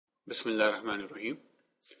بسم اللہ الرحمن الرحیم.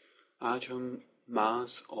 آج ہم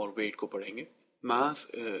ماس اور ویٹ کو پڑھیں گے. ماس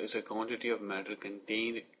از a quantity of matter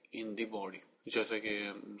contained in the body. جیسا کہ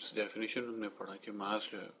ڈیفینیشن ہم نے پڑھا کہ ماس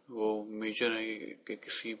جو ہے وہ میجر ہے کہ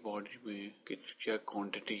کسی باڈی میں کیا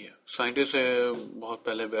کوانٹٹی ہے. سائنٹسٹ بہت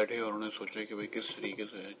پہلے بیٹھے اور انہوں نے سوچا کہ بھئی کس طریقے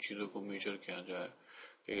سے چیزوں کو میجر کیا جائے,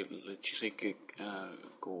 کہ چیزیں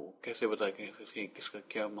کو کیسے بتا کہ کس کا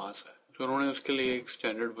کیا ماس ہے. تو انہوں نے اس کے لیے ایک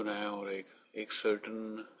اسٹینڈرڈ بنایا اور ایک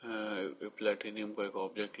سرٹن پلیٹینیم کا ایک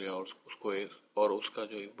آبجیکٹ لیا اور اس کو اور اس کا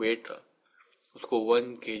جو ویٹ تھا اس کو 1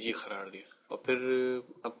 kg قرار دیا. اور پھر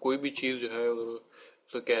اب کوئی بھی چیز جو ہے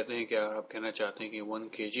تو کہتے ہیں کہ آپ کہنا چاہتے ہیں کہ 1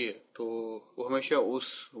 kg ہے, تو وہ ہمیشہ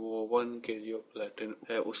وہ 1 kg آف پلیٹین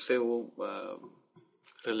ہے اس سے وہ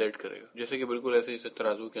ریلیٹ کرے گا. جیسے کہ بالکل ایسے جیسے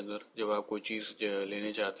ترازو کے اندر جب آپ کوئی چیز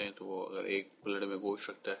لینے چاہتے ہیں تو وہ اگر ایک پلیٹ میں گوشت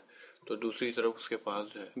رکھتا ہے تو دوسری طرف اس کے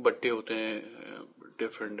پاس جو ہے بٹے ہوتے ہیں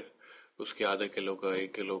ڈفرینٹ, اس کے آدھا کلو کا 1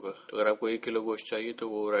 کلو کا. تو اگر آپ کو 1 کلو گوشت چاہیے تو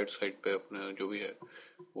وہ رائٹ سائڈ پہ اپنا جو بھی ہے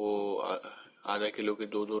وہ آدھا کلو کے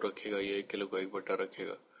 2 رکھے گا یا 1 کلو کا 1 بٹا رکھے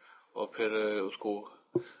گا, اور پھر اس کو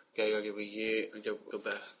کہے گا کہ بھئی یہ جب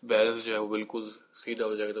بیلنس جو ہے وہ بالکل سیدھا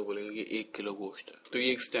ہو جائے گا تو بولے گا یہ 1 کلو گوشت ہے. تو یہ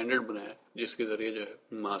ایک سٹینڈرڈ بنا ہے جس کے ذریعے جو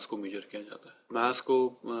ہے ماس کو میجر کیا جاتا ہے. ماس کو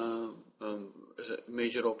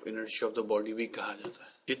measure of inertia of the body بھی کہا جاتا ہے.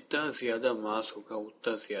 جتنا زیادہ ماس ہوگا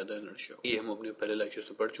اتنا زیادہ انرشیا ہوگا. یہ ہم اپنے پہلے لیکچر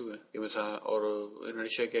سے پڑھ چکے ہیں یہ مثال. اور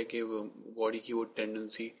انرشیا کیا کہ باڈی کی وہ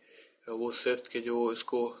ٹینڈنسی وہ صرف کہ جو اس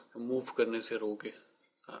کو موو کرنے سے روکے,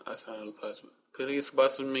 آسان الفاظ میں. پھر اس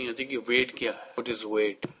بات سمجھ میں نہیں آتی کہ ویٹ کیا ہے. What is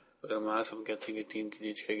wait? اگر ماس ہم کہتے ہیں کہ 3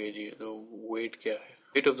 kg 6 kg ہے تو ویٹ کیا ہے؟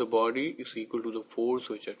 Weight of the body is equal to the force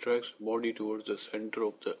which attracts body towards the center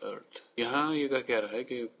of the earth. یہاں یہ کہہ رہا ہے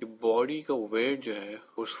کہ باڈی کا ویٹ جو ہے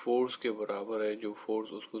اس فورس کے برابر ہے جو فورس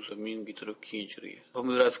اس کو زمین کی طرف کھینچ رہی ہے.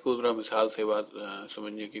 ہم ذرا اس کو مثال سے بات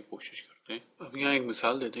سمجھنے کی کوشش کرتے ہیں. اب یہاں ایک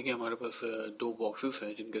مثال دیتے ہیں کہ ہمارے پاس 2 باکسز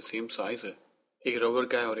ہیں جن کا سیم سائز ہے, ایک ربر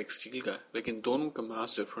کا ہے اور ایک اسٹیل کا ہے, لیکن دونوں کا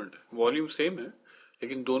ماس ڈفرینٹ ہے. والیوم سیم ہے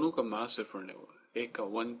لیکن دونوں کا ماس ڈفرینٹ ہے. ایک کا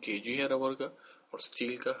 1 kg ہے ربر کا اور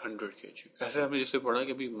اسٹیل کا 100 kg. ایسے ہم نے جسے پڑھا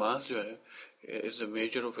کہ ماس جو ہے از the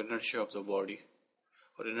measure of inertia of the body.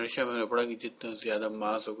 اور انرشیا میں نے پڑھا کہ جتنا زیادہ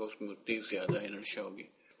ماس ہوگا اس میں اتنی زیادہ انرشیا ہوگی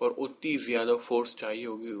اور اتنی زیادہ فورس چاہیے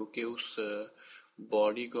ہوگی کہ اس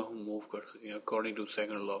باڈی کو ہم موو کر سکیں اکارڈنگ ٹو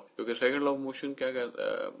سیکنڈ لا. کیونکہ سیکنڈ لا آف موشن کیا کہتا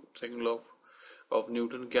ہے, سیکنڈ لا آف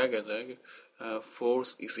نیوٹن کیا کہتا ہے کہ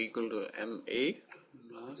force is equal to M a,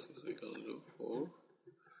 mass is equal to force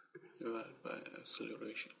by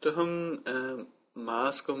acceleration. تو ہم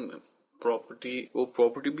ماس کو وہ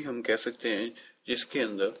پراپرٹی بھی ہم کہہ سکتے ہیں جس کے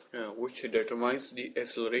اندر which determines the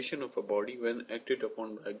acceleration of a body when acted upon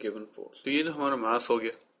by a given force. تو یہ تو ہمارا ماس ہو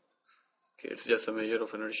گیا کہ it's just a measure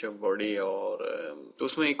of inertia of body. اور تو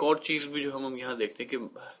اس میں ایک اور چیز بھی جو ہم یہاں دیکھتے ہیں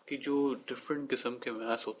کہ جو ڈفرینٹ قسم کے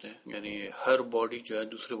ماس ہوتے ہیں, یعنی ہر باڈی جو ہے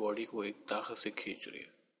دوسرے باڈی کو ایک طاقت سے کھینچ رہی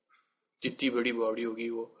ہے. جتنی بڑی باڈی ہوگی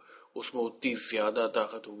وہ اس میں اتنی زیادہ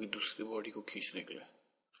طاقت ہوگی دوسری باڈی کو کھینچنے کے لیے.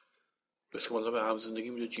 تو اس کا مطلب ہے عام زندگی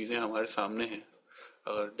میں جو چیزیں ہمارے سامنے ہیں,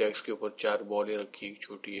 اگر ڈیسک کے اوپر 4 بالیں رکھی, ایک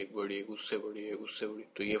چھوٹی ایک بڑی ایک اس سے بڑی ایک اس سے بڑی,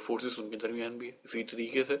 تو یہ فورسز ان کے درمیان بھی ہے. اسی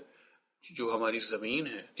طریقے سے جو ہماری زمین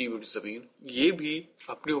ہے, اتنی بڑی زمین, یہ بھی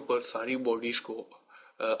اپنے اوپر ساری باڈیز کو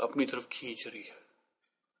اپنی طرف کھینچ رہی ہے.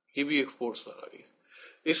 یہ بھی ایک فورس لگا رہی ہے.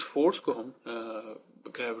 اس فورس کو ہم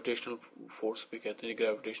گریویٹیشنل فورس بھی کہتے ہیں,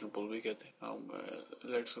 گریویٹیشنل پل بھی کہتے ہیں.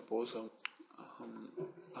 لیٹ سپوز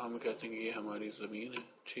ہم کہتے ہیں کہ یہ ہماری زمین ہے,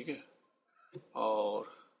 ٹھیک ہے, اور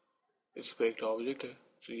اس پہ ایک آبجیکٹ ہے.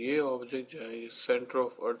 تو یہ آبجیکٹ جو ہے سینٹر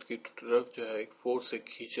آف ارتھ کی طرف جو ہے ایک فورس سے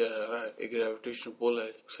کھینچا جا رہا ہے, ایک گریویٹیشنل پل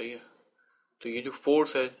ہے, صحیح ہے. تو یہ جو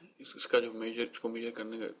فورس ہے اس کا جو اس کو میجر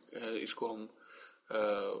کرنے کا ہے, اس کو ہم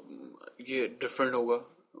یہ ڈفرینٹ ہوگا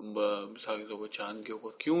مثال کے طور پر چاند کے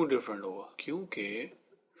اوپر. کیوں ڈفرینٹ ہوگا؟ کیونکہ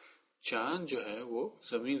چاند جو ہے وہ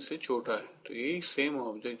زمین سے چھوٹا ہے. تو یہی سیم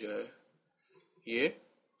آبجیکٹ جو ہے یہ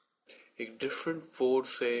ایک ڈفرینٹ فورس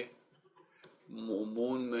سے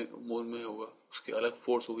مون میں ہوگا, اس کی الگ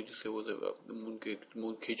فورس ہوگی جس سے وہ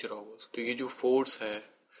مون کھینچ رہا ہوگا. تو یہ جو فورس ہے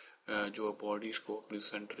جو باڈیز کو اپنے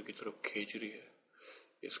سینٹر کی طرف کھینچ رہی ہے,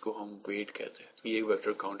 اس کو ہم ویٹ کہتے ہیں. یہ ایک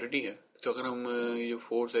ویکٹر کوانٹٹی ہے. تو اگر ہم یہ جو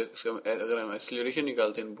فورس ہے اگر ہم ایکسلریشن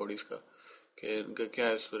نکالتے ہیں ان باڈیز کا کہ ان کا کیا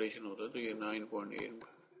ایکسلریشن ہوتا ہے, تو یہ 9.8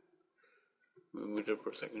 میٹر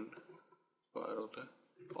پر سیکنڈ بار ہوتا ہے,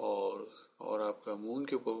 اور آپ کا مون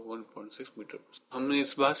کے اوپر 1.6 میٹر پر. ہم نے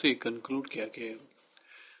اس بات سے کنکلوڈ کیا کہ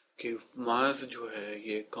ماس جو ہے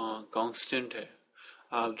یہ کانسٹنٹ ہے.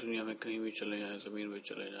 آپ دنیا میں کہیں بھی چلے جائیں, زمین پہ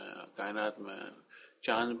چلے جائیں, کائنات میں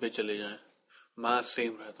چاند پہ چلے جائیں, ماس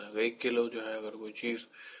سیم رہتا ہے. 1 کلو جو ہے اگر کوئی چیز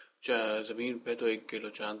زمین پہ تو 1 کلو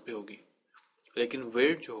چاند پہ ہوگی, لیکن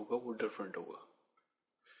ویٹ جو ہوگا وہ ڈفرینٹ ہوگا.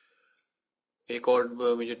 ایک اور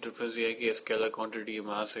میجر ڈفرینس یہ ہے کہ اسکیلر کوانٹٹی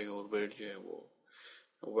ماس ہے اور ویٹ جو ہے وہ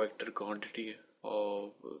ویکٹر کوانٹٹی ہے.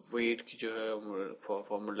 اور ویٹ کی جو ہے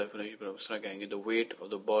فارمل ڈیفینیشن پر اس طرح کہیں گے the weight of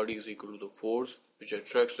the body is equal to the force which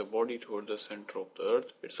attracts the body toward the center of the earth.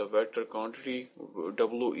 It's a vector quantity.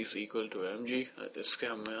 W is equal to mg. اس کے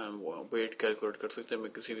ہم weight calculate کر سکتے ہیں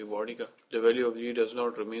کسی بھی body کا. The value of g does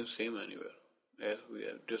not remain same anywhere as we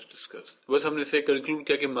have just discussed. بس ہم نے اسے کنکلوڈ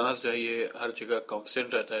کیا کہ ماس جو ہے یہ ہر جگہ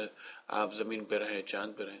کانسٹنٹ رہتا ہے, آپ زمین پہ رہیں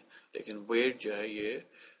چاند پہ رہیں, لیکن ویٹ جو ہے یہ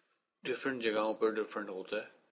ڈفرینٹ جگہوں پر ڈفرینٹ ہوتا ہے.